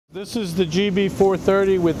This is the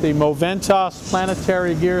GB430 with the Moventas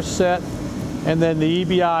planetary gear set and then the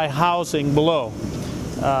EBI housing below.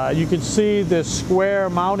 You can see the square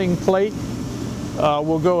mounting plate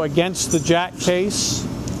will go against the jack case,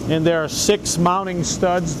 and there are 6 mounting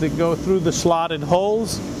studs that go through the slotted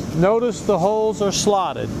holes. Notice the holes are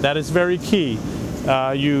slotted. That is very key.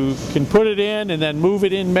 You can put it in and then move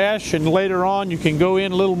it in mesh, and later on you can go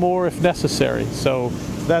in a little more if necessary. So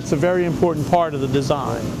that's a very important part of the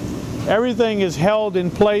design. Everything is held in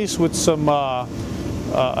place with some a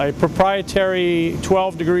proprietary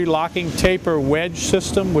 12-degree locking taper wedge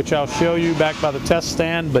system, which I'll show you back by the test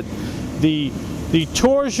stand. But the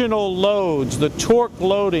torsional loads, the torque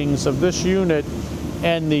loadings of this unit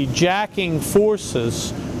and the jacking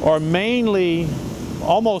forces are mainly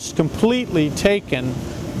almost completely taken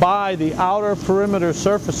by the outer perimeter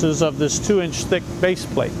surfaces of this 2-inch thick base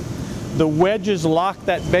plate. The wedges lock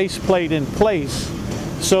that base plate in place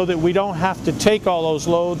so that we don't have to take all those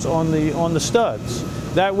loads on the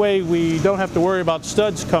studs. That way we don't have to worry about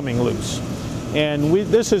studs coming loose. And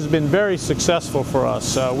this has been very successful for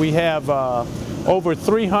us. We have over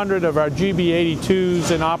 300 of our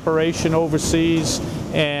GB82s in operation overseas,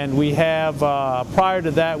 and we have, prior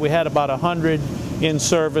to that, we had about 100 in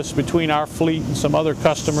service between our fleet and some other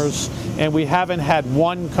customers, and we haven't had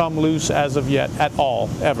one come loose as of yet at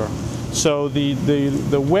all, ever. So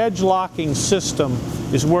the wedge locking system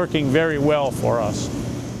is working very well for us.